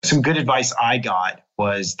Some good advice I got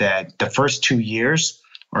was that the first 2 years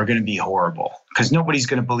are going to be horrible because nobody's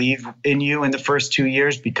going to believe in you in the first 2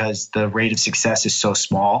 years because the rate of success is so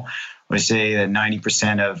small. I would say that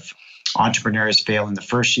 90% of entrepreneurs fail in the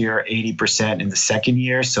first year, 80% in the second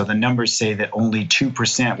year. So the numbers say that only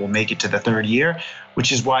 2% will make it to the third year,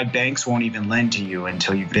 which is why banks won't even lend to you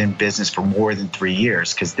until you've been in business for more than 3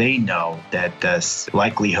 years, because they know that the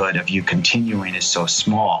likelihood of you continuing is so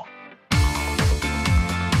small.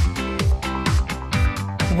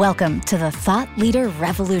 Welcome to the Thought Leader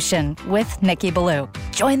Revolution with Nikki Ballou.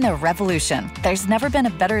 Join the revolution. There's never been a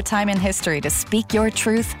better time in history to speak your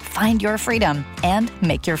truth, find your freedom, and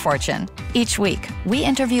make your fortune. Each week, we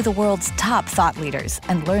interview the world's top thought leaders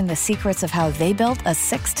and learn the secrets of how they built a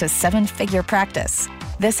 6 to 7 figure practice.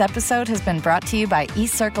 This episode has been brought to you by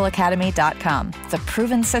eCircleAcademy.com, the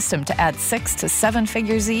proven system to add 6 to 7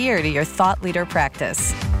 figures a year to your thought leader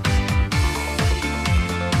practice.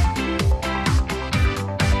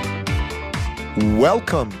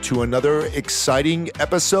 Welcome to another exciting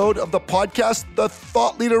episode of the podcast, The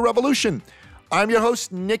Thought Leader Revolution. I'm your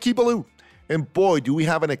host, Nikki Ballou, and boy, do we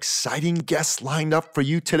have an exciting guest lined up for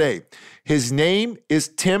you today. His name is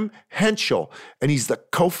Tim Hentschel, and he's the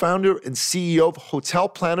co-founder and CEO of Hotel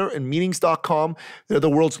Planner and Meetings.com. They're the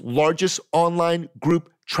world's largest online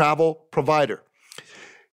group travel provider.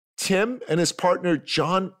 Tim and his partner,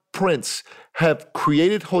 John Prince, have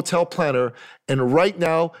created Hotel Planner, and right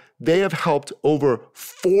now they have helped over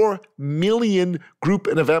 4 million group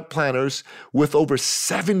and event planners with over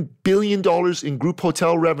 $7 billion in group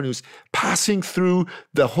hotel revenues passing through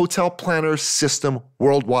the Hotel Planner system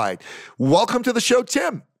worldwide. Welcome to the show,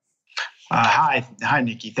 Tim. Hi,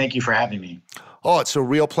 Nikki. Thank you for having me. Oh, it's a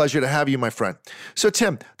real pleasure to have you, my friend. So,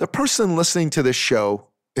 Tim, the person listening to this show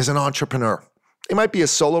is an entrepreneur. They might be a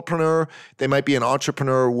solopreneur. They might be an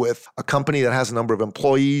entrepreneur with a company that has a number of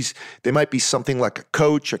employees. They might be something like a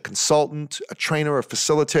coach, a consultant, a trainer, a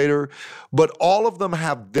facilitator. But all of them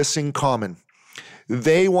have this in common.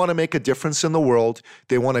 They want to make a difference in the world.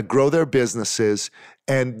 They want to grow their businesses.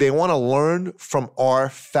 And they want to learn from our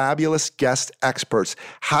fabulous guest experts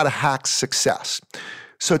how to hack success.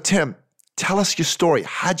 So, Tim, tell us your story.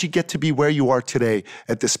 How'd you get to be where you are today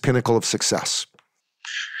at this pinnacle of success?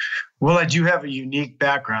 Well, I do have a unique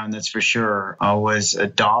background, that's for sure. I was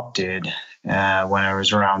adopted when I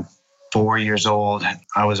was around 4 years old.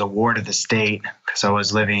 I was a ward of the state because I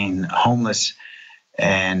was living homeless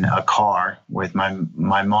in a car with my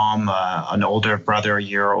mom, an older brother, a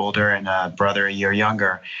year older, and a brother a year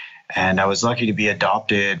younger. And I was lucky to be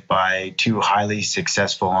adopted by 2 highly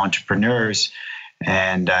successful entrepreneurs.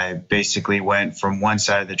 And I basically went from one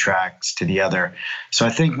side of the tracks to the other. So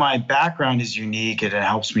I think my background is unique and it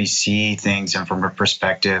helps me see things and from a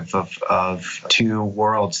perspective of 2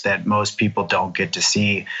 worlds that most people don't get to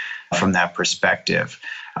see from that perspective.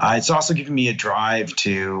 It's also given me a drive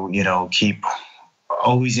to, keep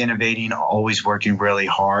always innovating, always working really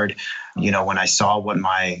hard. When I saw what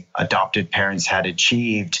my adopted parents had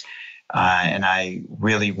achieved, and I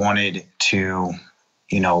really wanted to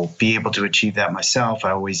be able to achieve that myself.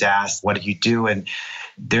 I always asked, what do you do? And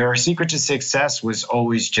their secret to success was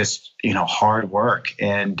always just, hard work.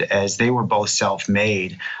 And as they were both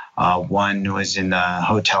self-made, one was in the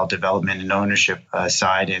hotel development and ownership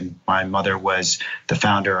side, and my mother was the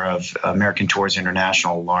founder of American Tours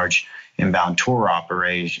International, a large inbound tour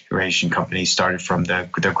operation company started from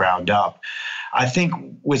the ground up. I think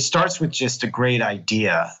it starts with just a great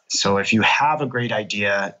idea. So if you have a great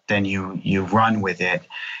idea, then you run with it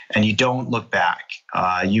and you don't look back.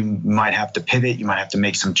 You might have to pivot, you might have to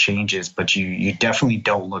make some changes, but you definitely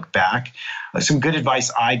don't look back. Some good advice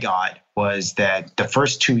I got was that the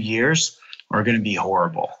first 2 years are going to be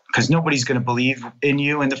horrible because nobody's going to believe in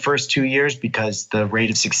you in the first 2 years because the rate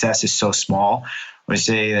of success is so small. I would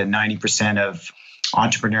say that 90% of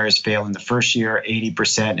entrepreneurs fail in the first year,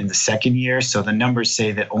 80% in the second year. So the numbers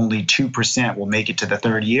say that only 2% will make it to the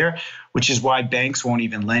third year, which is why banks won't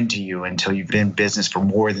even lend to you until you've been in business for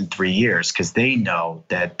more than 3 years, because they know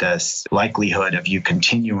that the likelihood of you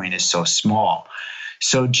continuing is so small.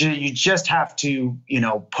 So you just have to,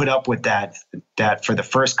 put up with that for the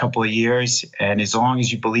first couple of years. And as long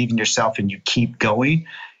as you believe in yourself and you keep going,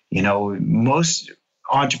 most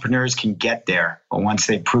entrepreneurs can get there once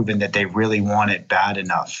they've proven that they really want it bad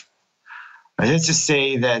enough. Let's just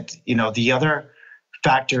say that, the other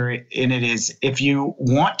factor in it is if you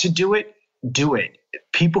want to do it, do it.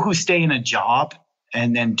 People who stay in a job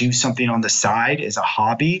and then do something on the side as a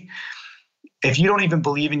hobby, if you don't even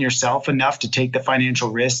believe in yourself enough to take the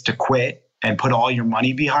financial risk to quit and put all your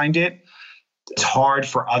money behind it, it's hard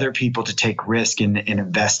for other people to take risk and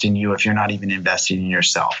invest in you if you're not even investing in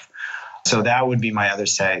yourself. So that would be my other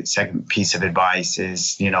second piece of advice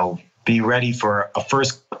is, be ready for a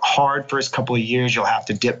first couple of years. You'll have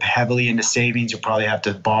to dip heavily into savings. You'll probably have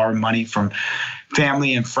to borrow money from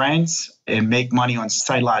family and friends and make money on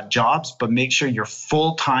side jobs, but make sure your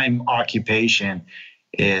full-time occupation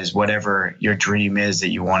is whatever your dream is that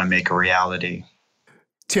you want to make a reality.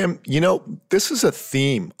 Tim, this is a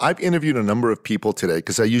theme. I've interviewed a number of people today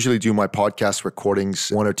because I usually do my podcast recordings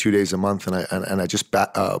 1 or 2 days a month, and I just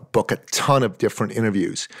book a ton of different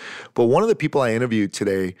interviews. But one of the people I interviewed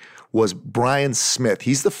today was Brian Smith.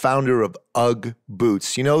 He's the founder of UGG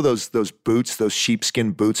boots. You know those boots, those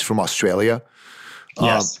sheepskin boots from Australia?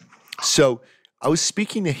 Yes. So I was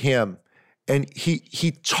speaking to him, and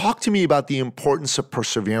he talked to me about the importance of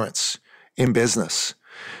perseverance in business.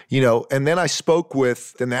 And then I spoke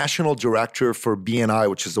with the national director for BNI,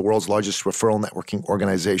 which is the world's largest referral networking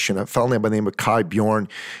organization, a fellow by the name of Kai Bjorn.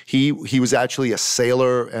 He was actually a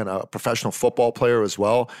sailor and a professional football player as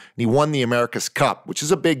well. And he won the America's Cup, which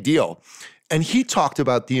is a big deal. And he talked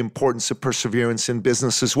about the importance of perseverance in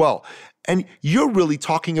business as well. And you're really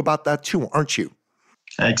talking about that too, aren't you?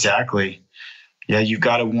 Exactly. Yeah, you've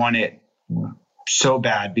got to want it so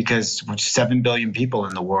bad because there's 7 billion people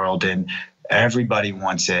in the world and everybody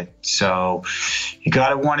wants it. So you got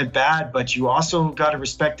to want it bad, but you also got to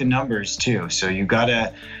respect the numbers too. So you got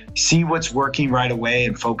to see what's working right away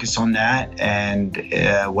and focus on that. And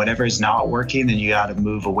whatever is not working, then you got to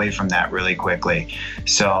move away from that really quickly.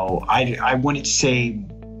 So I wouldn't say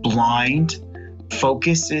blind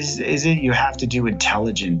focus is it. You have to do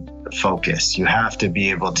intelligent focus. You have to be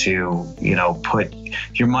able to, put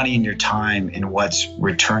your money and your time in what's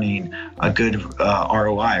returning a good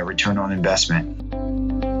ROI, a return on investment.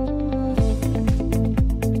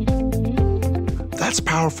 That's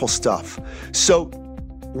powerful stuff. So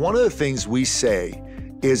one of the things we say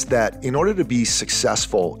is that in order to be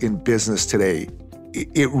successful in business today,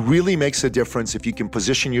 it really makes a difference if you can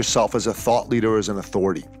position yourself as a thought leader, as an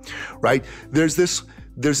authority, right? There's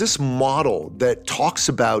this model that talks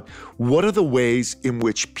about what are the ways in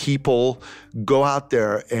which people go out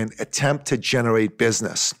there and attempt to generate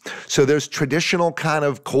business. So there's traditional kind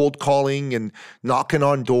of cold calling and knocking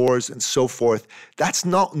on doors and so forth. That's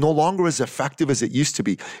no longer as effective as it used to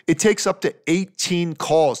be. It takes up to 18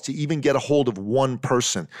 calls to even get a hold of one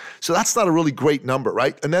person. So that's not a really great number,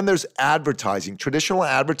 right? And then there's advertising. Traditional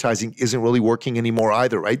advertising isn't really working anymore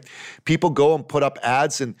either, right? People go and put up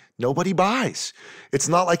ads and nobody buys. It's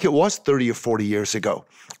not like it was 30 or 40 years ago,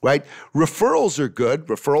 right? Referrals are good.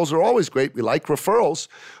 Referrals are always great. We like referrals,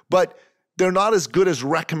 but they're not as good as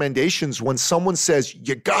recommendations when someone says,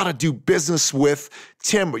 you got to do business with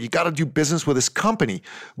Tim or you got to do business with this company.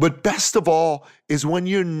 But best of all is when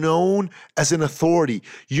you're known as an authority,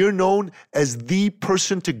 you're known as the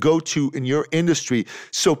person to go to in your industry.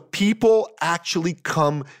 So people actually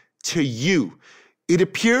come to you. It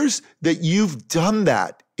appears that you've done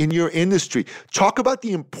that in your industry. Talk about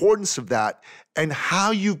the importance of that and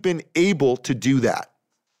how you've been able to do that.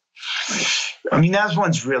 I mean, that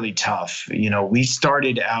one's really tough. We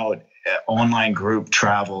started out online group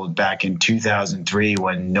travel back in 2003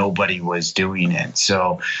 when nobody was doing it.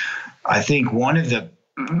 So I think one of the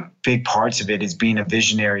big parts of it is being a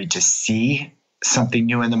visionary to see something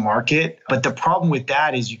new in the market. But the problem with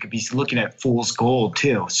that is you could be looking at fool's gold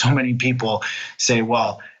too. So many people say,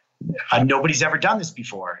 well, nobody's ever done this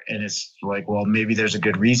before. And it's like, well, maybe there's a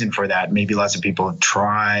good reason for that. Maybe lots of people have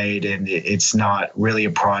tried and it's not really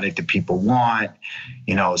a product that people want,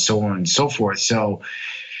 so on and so forth. So,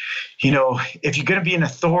 if you're going to be an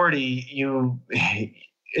authority,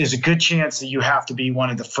 there's a good chance that you have to be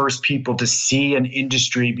one of the first people to see an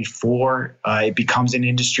industry before it becomes an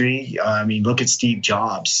industry. I mean, look at Steve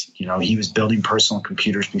Jobs. He was building personal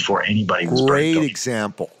computers before anybody was building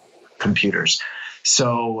example. Computers.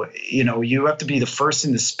 So, you have to be the first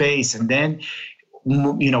in the space. And then,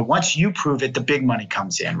 once you prove it, the big money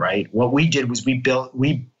comes in, right? What we did was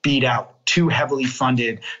we beat out 2 heavily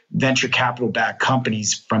funded venture capital backed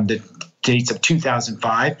companies from the dates of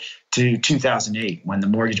 2005 to 2008. When the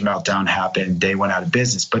mortgage meltdown happened, they went out of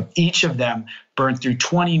business. But each of them burned through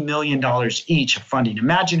 $20 million each of funding.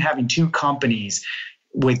 Imagine having 2 companies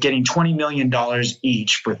with getting $20 million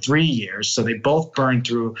each for 3 years. So they both burned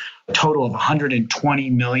through a total of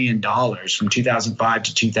 $120 million from 2005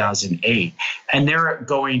 to 2008. And they're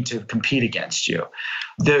going to compete against you.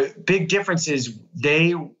 The big difference is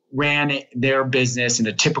they ran their business in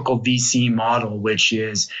a typical VC model, which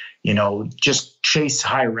is, just chase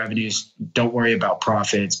higher revenues. Don't worry about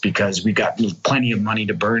profits because we got plenty of money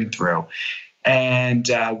to burn through. And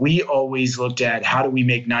we always looked at how do we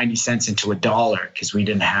make 90 cents into a dollar, because we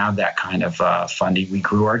didn't have that kind of funding. We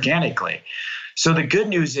grew organically. So the good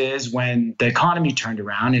news is when the economy turned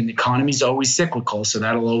around, and the economy is always cyclical, so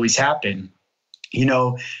that'll always happen.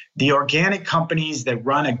 The organic companies that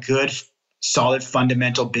run a good, solid,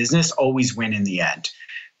 fundamental business always win in the end.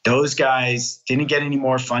 Those guys didn't get any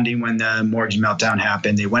more funding when the mortgage meltdown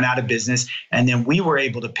happened. They went out of business. And then we were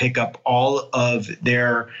able to pick up all of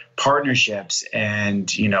their partnerships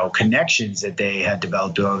and, connections that they had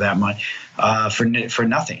developed all that money for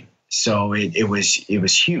nothing. So it was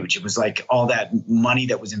huge. It was like all that money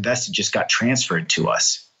that was invested just got transferred to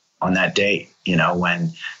us on that date,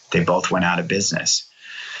 when they both went out of business.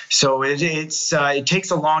 So it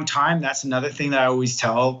takes a long time. That's another thing that I always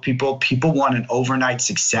tell people. People want an overnight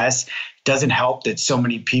success. It doesn't help that so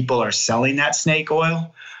many people are selling that snake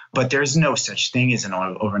oil, but there's no such thing as an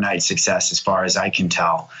overnight success as far as I can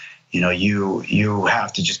tell. You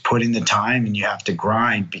have to just put in the time and you have to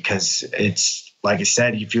grind, because it's, like I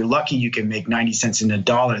said, if you're lucky, you can make 90 cents in a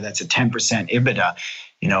dollar. That's a 10% EBITDA.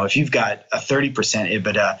 If you've got a 30%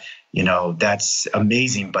 EBITDA, that's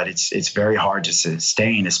amazing, but it's very hard to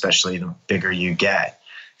sustain, especially the bigger you get.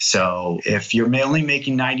 So if you're only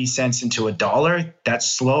making 90 cents into a dollar, that's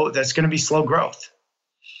slow. That's going to be slow growth,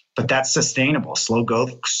 but that's sustainable. Slow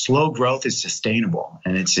growth is sustainable,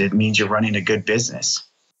 and it means you're running a good business.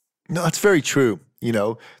 No, that's very true.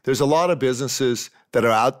 There's a lot of businesses that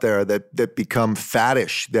are out there that become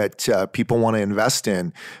faddish, that people want to invest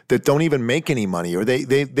in, that don't even make any money, or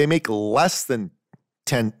they make less than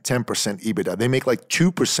 10% EBITDA. They make like 2%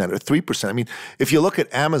 or 3%. I mean, if you look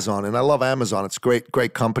at Amazon, and I love Amazon, it's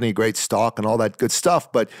great company, great stock and all that good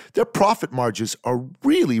stuff, but their profit margins are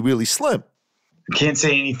really, really slim. I can't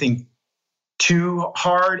say anything too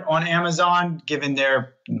hard on Amazon, given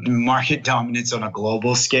their market dominance on a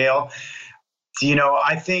global scale.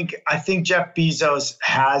 I think Jeff Bezos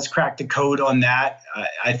has cracked the code on that.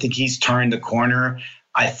 I think he's turned the corner.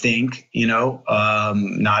 I think,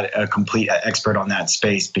 not a complete expert on that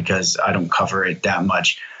space because I don't cover it that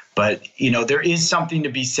much. But, there is something to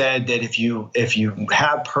be said that if you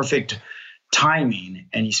have perfect timing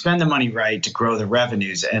and you spend the money right to grow the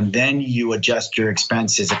revenues, and then you adjust your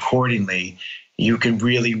expenses accordingly, you can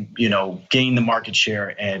really, gain the market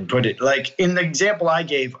share and put it, like in the example I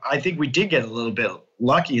gave. I think we did get a little bit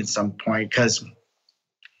lucky at some point because,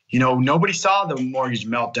 nobody saw the mortgage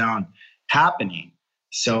meltdown happening.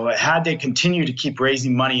 So had they continued to keep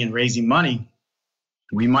raising money,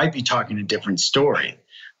 we might be talking a different story.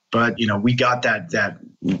 But, we got that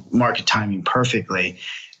market timing perfectly,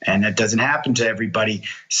 and that doesn't happen to everybody.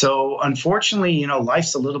 So unfortunately,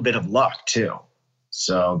 life's a little bit of luck too.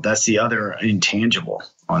 So that's the other intangible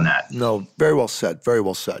on that. No, very well said. Very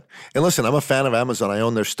well said. And listen, I'm a fan of Amazon. I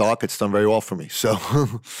own their stock. It's done very well for me. So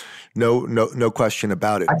no question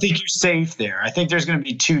about it. I think you're safe there. I think there's going to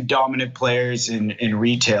be two dominant players in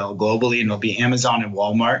retail globally, and it'll be Amazon and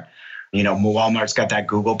Walmart. Walmart's got that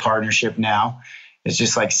Google partnership now. It's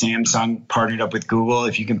just like Samsung partnered up with Google.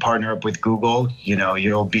 If you can partner up with Google,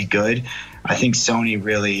 you'll be good. I think Sony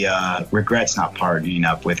really regrets not partnering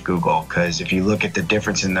up with Google, because if you look at the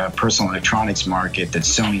difference in the personal electronics market that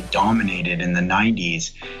Sony dominated in the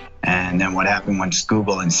 90s, and then what happened once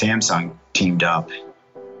Google and Samsung teamed up,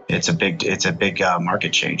 it's a big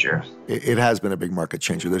market changer. It has been a big market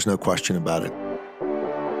changer. There's no question about it.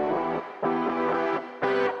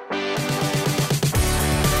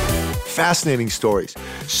 Fascinating stories.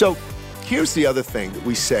 So here's the other thing that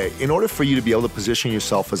we say. In order for you to be able to position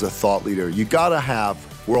yourself as a thought leader, you got to have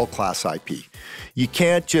world-class IP. You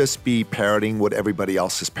can't just be parroting what everybody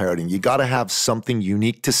else is parroting. You got to have something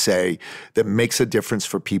unique to say that makes a difference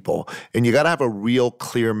for people. And you got to have a real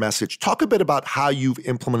clear message. Talk a bit about how you've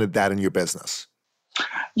implemented that in your business.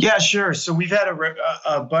 Yeah, sure. So we've had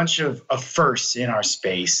a bunch of firsts in our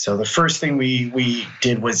space. So the first thing we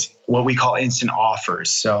did was what we call instant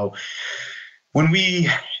offers. So when we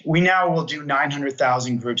now will do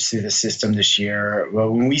 900,000 groups through the system this year. Well,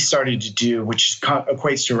 when we started to do, which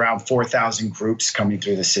equates to around 4,000 groups coming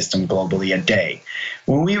through the system globally a day.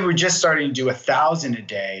 When we were just starting to do 1,000 a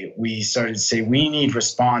day, we started to say we need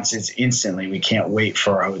responses instantly. We can't wait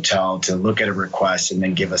for our hotel to look at a request and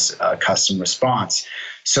then give us a custom response.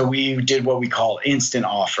 So we did what we call instant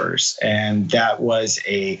offers, and that was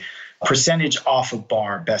a percentage off of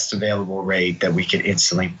bar best available rate that we could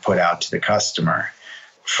instantly put out to the customer.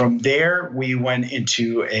 From there, we went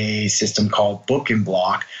into a system called Book and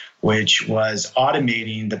Block, which was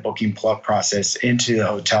automating the booking process into the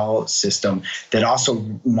hotel system that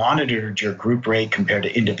also monitored your group rate compared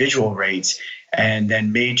to individual rates, and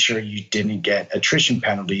then made sure you didn't get attrition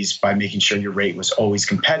penalties by making sure your rate was always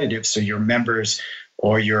competitive so your members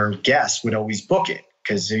or your guests would always book it.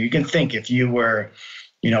 Because you can think, if you were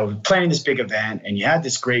planning this big event and you had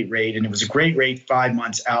this great rate, and it was a great rate 5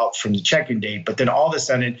 months out from the check-in date, but then all of a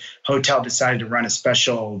sudden hotel decided to run a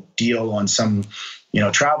special deal on some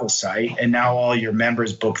travel site, and now all your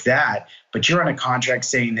members book that, but you're on a contract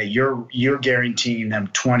saying that you're guaranteeing them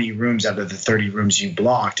 20 rooms out of the 30 rooms you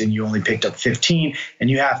blocked, and you only picked up 15, and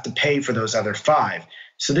you have to pay for those other 5.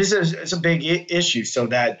 So this is a big issue. So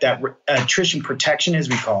that attrition protection, as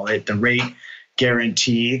we call it, the rate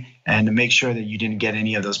guarantee, and to make sure that you didn't get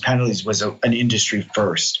any of those penalties, was an industry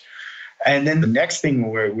first. And then the next thing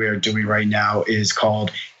we're doing right now is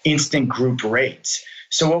called instant group rates.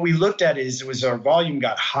 So what we looked at was our volume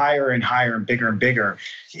got higher and higher and bigger.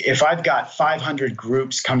 If I've got 500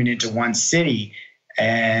 groups coming into one city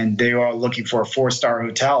and they are looking for a 4-star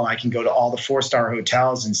hotel, I can go to all the 4-star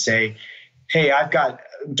hotels and say, hey,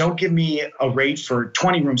 don't give me a rate for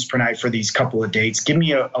 20 rooms per night for these couple of dates. Give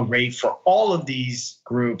me a rate for all of these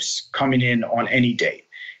groups coming in on any date.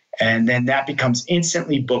 And then that becomes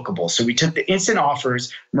instantly bookable. So we took the instant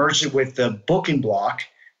offers, merged it with the booking block,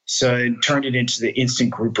 so it turned it into the instant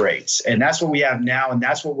group rates. And that's what we have now, and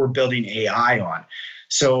that's what we're building AI on.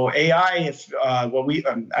 So AI,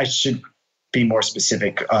 I should be more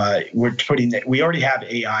specific. We already have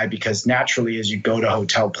AI, because naturally, as you go to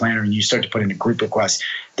Hotel Planner and you start to put in a group request,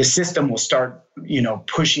 the system will start,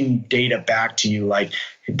 pushing data back to you, like,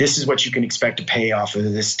 this is what you can expect to pay off of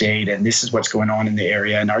this date, and this is what's going on in the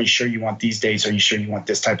area, and are you sure you want these dates? Are you sure you want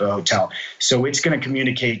this type of hotel? So it's going to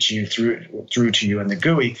communicate you through to you in the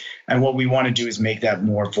GUI, and what we want to do is make that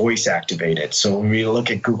more voice activated. So when we look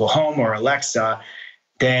at Google Home or Alexa,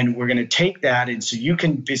 then we're going to take that, and so you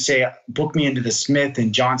can say, book me into the Smith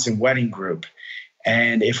and Johnson wedding group.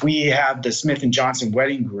 And if we have the Smith and Johnson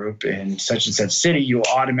wedding group in such and such city, you'll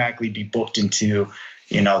automatically be booked into,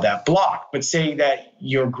 that block. But say that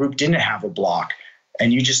your group didn't have a block,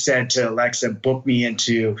 and you just said to Alexa, book me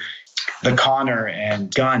into the Connor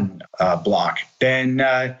and Gunn block, then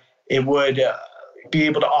it would be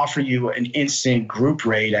able to offer you an instant group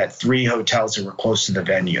rate at 3 hotels that were close to the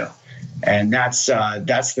venue. And that's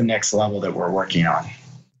the next level that we're working on.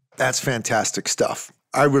 That's fantastic stuff.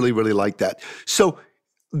 I really, really like that. So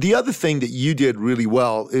the other thing that you did really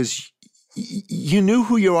well is you knew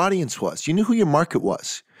who your audience was. You knew who your market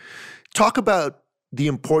was. Talk about the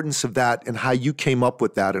importance of that and how you came up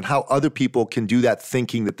with that and how other people can do that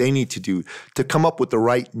thinking that they need to do to come up with the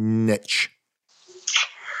right niche.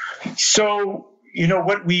 So,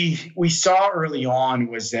 what we saw early on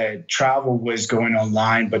was that travel was going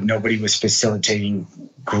online, but nobody was facilitating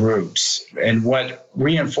groups. And what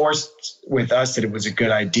reinforced with us that it was a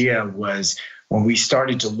good idea was when we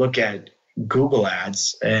started to look at Google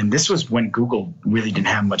ads, and this was when Google really didn't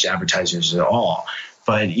have much advertisers at all,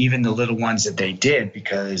 but even the little ones that they did,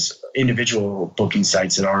 because individual booking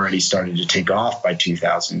sites had already started to take off by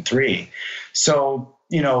 2003. So,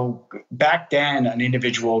 back then an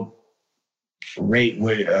individual rate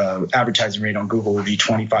would advertising rate on Google would be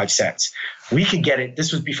 25 cents. We could get it.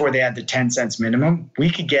 This was before they had the 10 cents minimum. We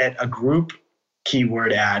could get a group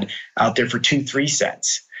keyword ad out there for 2-3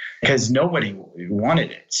 cents because nobody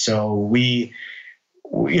wanted it. So we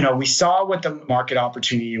saw what the market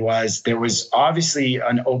opportunity was. There was obviously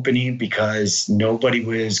an opening because nobody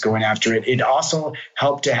was going after it. It also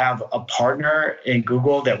helped to have a partner in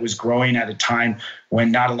Google that was growing at a time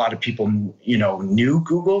when not a lot of people, knew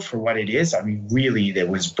Google for what it is. I mean, really, that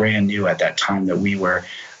was brand new at that time that we were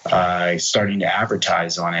starting to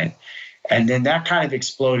advertise on it. And then that kind of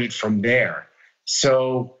exploded from there.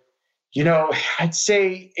 So, I'd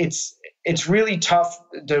say it's really tough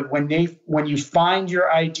when you find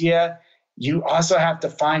your idea. You also have to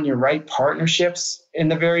find your right partnerships in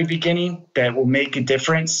the very beginning that will make a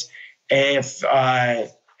difference. If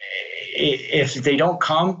they don't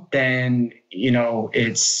come, then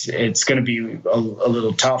it's going to be a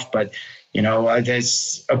little tough. But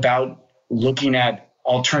it's about looking at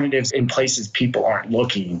alternatives in places people aren't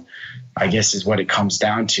looking, I guess, is what it comes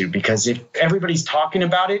down to. Because if everybody's talking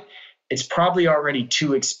about it, it's probably already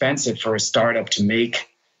too expensive for a startup to make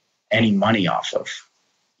any money off of,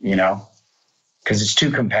 because it's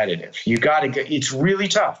too competitive. It's really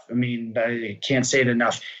tough. I mean, I can't say it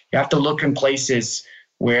enough. You have to look in places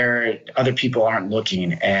where other people aren't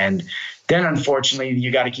looking. And then unfortunately,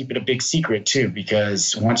 you got to keep it a big secret too,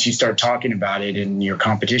 because once you start talking about it and your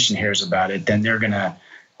competition hears about it, then they're going to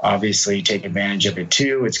obviously take advantage of it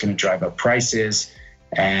too. It's going to drive up prices,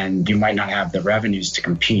 and you might not have the revenues to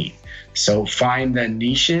compete. So find the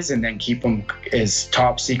niches and then keep them as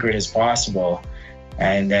top secret as possible,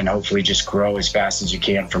 and then hopefully just grow as fast as you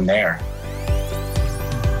can from there.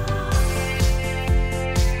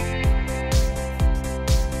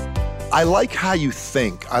 I like how you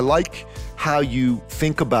think. I like how you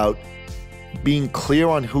think about being clear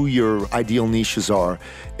on who your ideal niches are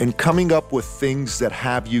and coming up with things that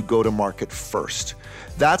have you go to market first.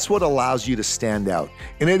 That's what allows you to stand out.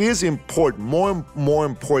 And it is important, more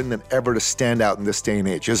important than ever to stand out in this day and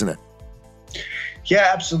age, isn't it?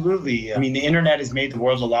 Yeah, absolutely. I mean, the internet has made the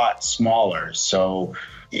world a lot smaller. So,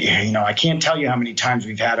 I can't tell you how many times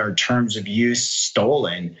we've had our terms of use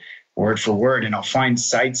stolen word for word, and I'll find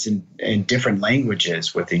sites in different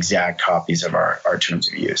languages with exact copies of our terms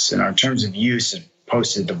of use. And our terms of use is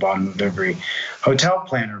posted at the bottom of every hotel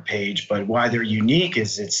planner page, but why they're unique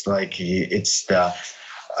is it's the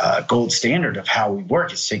gold standard of how we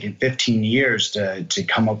work. It's taken 15 years to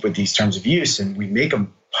come up with these terms of use, and we make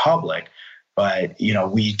them public. But,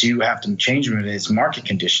 we do have to change them as market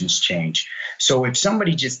conditions change. So if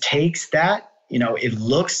somebody just takes that, it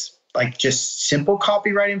looks like just simple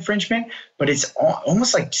copyright infringement, but it's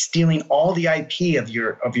almost like stealing all the IP of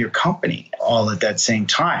your company all at that same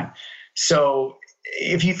time. So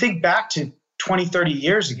if you think back to 20, 30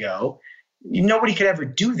 years ago, nobody could ever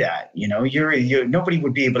do that. Nobody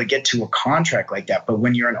would be able to get to a contract like that. But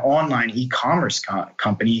when you're an online e-commerce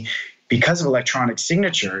company, because of electronic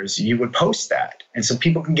signatures, you would post that. And so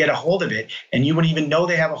people can get a hold of it, and you wouldn't even know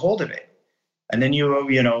they have a hold of it. And then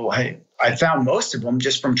I found most of them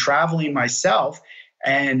just from traveling myself,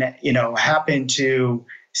 and happened to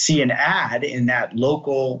see an ad in that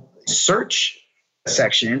local search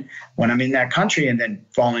section when I'm in that country, and then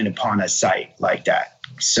falling upon a site like that.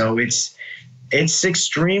 So it's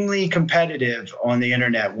extremely competitive on the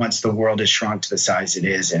internet once the world has shrunk to the size it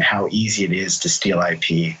is, and how easy it is to steal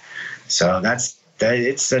IP. So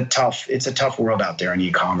it's a tough world out there in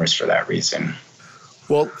e-commerce for that reason.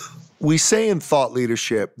 Well, we say in thought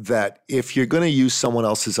leadership that if you're going to use someone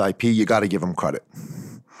else's IP, you got to give them credit,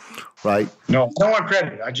 right? No, I don't want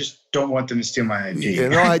credit. I just don't want them to steal my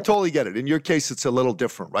IP. I totally get it. In your case, it's a little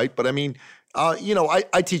different, right? But I mean,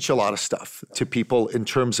 I teach a lot of stuff to people in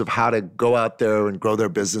terms of how to go out there and grow their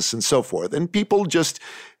business and so forth. And people just,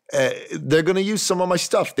 they're going to use some of my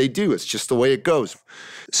stuff. They do. It's just the way it goes.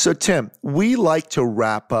 So Tim, we like to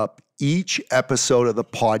wrap up each episode of the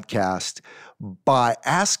podcast by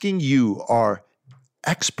asking you, our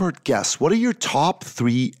expert guests, what are your top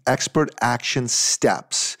 3 expert action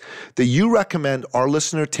steps that you recommend our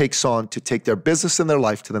listener takes on to take their business and their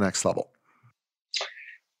life to the next level?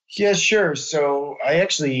 Yeah, sure. So I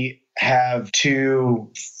actually have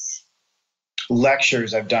 2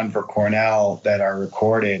 lectures I've done for Cornell that are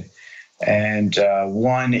recorded. And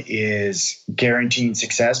one is Guaranteeing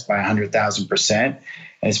Success by 100,000%.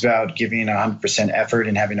 It's about giving 100% effort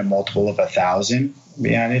and having a multiple of 1,000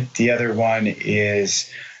 behind it. The other one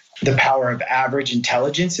is The Power of Average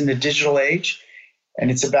Intelligence in the Digital Age.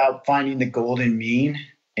 And it's about finding the golden mean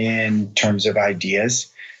in terms of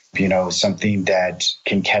ideas, something that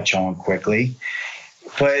can catch on quickly.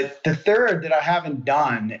 But the third that I haven't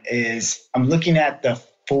done is I'm looking at the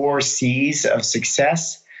 4 C's of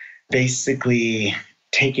success, basically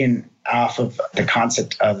taken off of the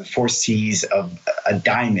concept of the 4 C's of a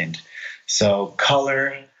diamond. So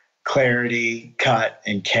color, clarity, cut,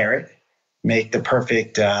 and carat make the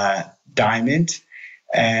perfect diamond.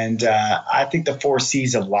 And I think the 4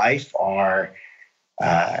 C's of life are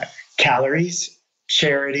calories,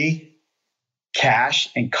 charity, cash,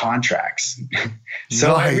 and contracts.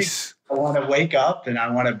 So nice. I want to wake up and I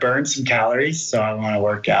want to burn some calories. So I want to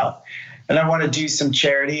work out, and I want to do some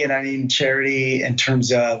charity. And I mean charity in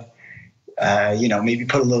terms of, maybe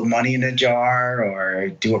put a little money in a jar or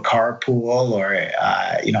do a carpool, or,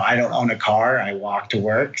 I don't own a car. I walk to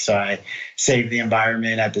work. So I save the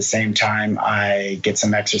environment at the same time. I get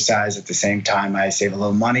some exercise at the same time. I save a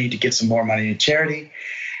little money to give some more money to charity.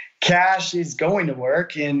 Cash is going to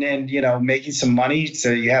work and making some money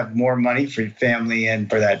so you have more money for your family and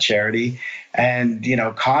for that charity. And,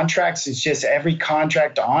 contracts is just every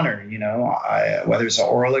contract to honor, whether it's an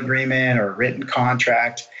oral agreement or a written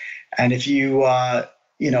contract. And if you,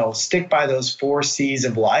 stick by those 4 C's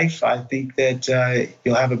of life, I think that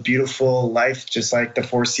you'll have a beautiful life, just like the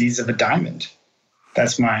 4 C's of a diamond.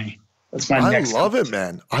 That's my next. I love it,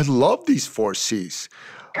 man. I love these 4 C's.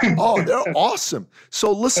 Oh, they're awesome.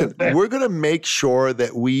 So listen, we're going to make sure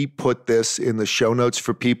that we put this in the show notes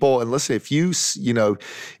for people. And listen, if you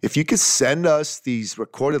could send us these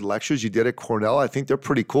recorded lectures you did at Cornell, I think they're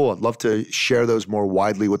pretty cool. I'd love to share those more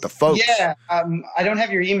widely with the folks. Yeah. I don't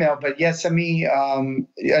have your email, but yes, send me an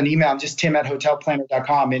email. I'm just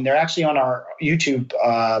tim@hotelplanner.com. And they're actually on our YouTube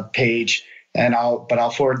page. And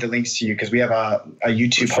I'll forward the links to you because we have a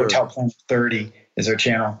YouTube Hotel Planner 30 is our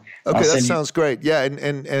channel. Okay, that sounds great. Yeah,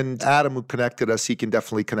 and Adam, who connected us, he can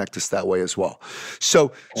definitely connect us that way as well.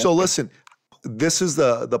 So listen, this is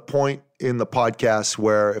the point in the podcast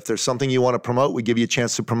where if there's something you want to promote, we give you a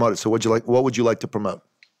chance to promote it. So what would you like to promote?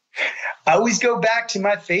 I always go back to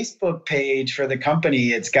my Facebook page for the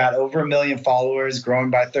company. It's got over 1 million followers,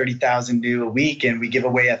 growing by 30,000 new a week, and we give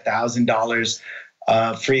away $1,000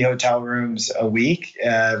 free hotel rooms a week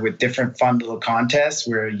with different fun little contests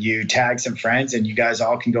where you tag some friends and you guys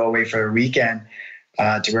all can go away for a weekend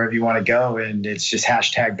to wherever you want to go. And it's just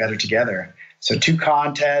 #BetterTogether. So 2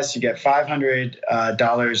 contests, you get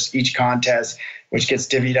 $500 each contest, which gets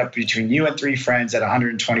divvied up between you and 3 friends at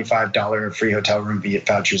 $125 free hotel room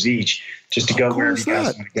vouchers each, just to go wherever you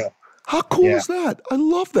guys want to go. How cool is that? I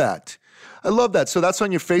love that. So that's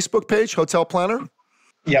on your Facebook page, Hotel Planner?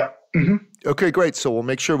 Yep. Mm-hmm. Okay, great. So we'll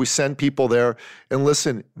make sure we send people there. And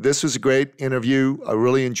listen, this was a great interview. I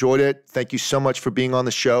really enjoyed it. Thank you so much for being on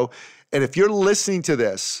the show. And if you're listening to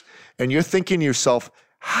this and you're thinking to yourself,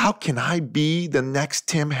 how can I be the next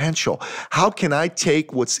Tim Hentschel? How can I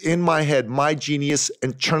take what's in my head, my genius,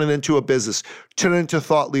 and turn it into a business, turn it into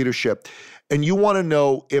thought leadership? And you want to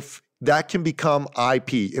know if that can become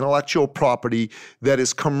IP, intellectual property that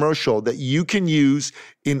is commercial, that you can use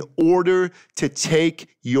in order to take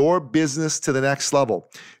your business to the next level.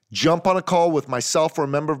 Jump on a call with myself or a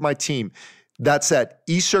member of my team. That's at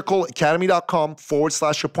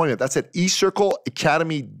ecircleacademy.com/appointment. That's at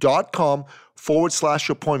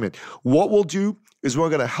ecircleacademy.com/appointment. What we'll do is we're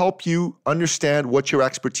going to help you understand what your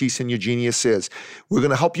expertise and your genius is. We're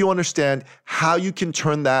going to help you understand how you can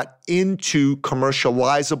turn that into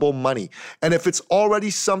commercializable money. And if it's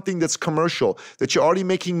already something that's commercial, that you're already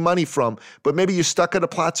making money from, but maybe you're stuck at a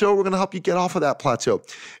plateau, we're going to help you get off of that plateau.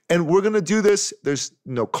 And we're going to do this. There's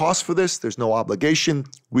no cost for this. There's no obligation.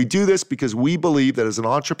 We do this because we believe that as an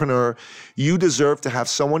entrepreneur, you deserve to have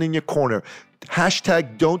someone in your corner.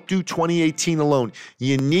 #don't do 2018 alone.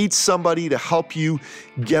 You need somebody to help you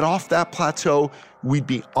get off that plateau. We'd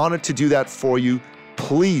be honored to do that for you.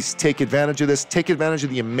 Please take advantage of this. Take advantage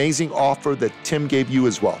of the amazing offer that Tim gave you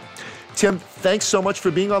as well. Tim, thanks so much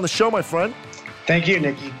for being on the show, my friend. Thank you,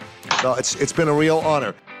 Nikki. No, it's been a real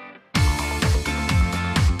honor.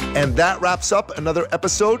 And that wraps up another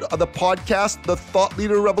episode of the podcast, The Thought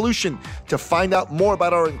Leader Revolution. To find out more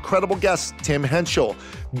about our incredible guest, Tim Hentschel,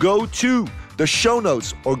 go to the show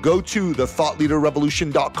notes or go to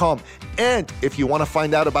thethoughtleaderrevolution.com. And if you want to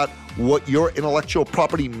find out about what your intellectual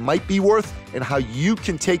property might be worth and how you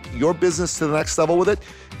can take your business to the next level with it,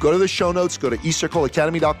 go to the show notes, go to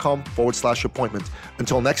ecircleacademy.com/appointment.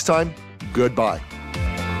 Until next time, goodbye.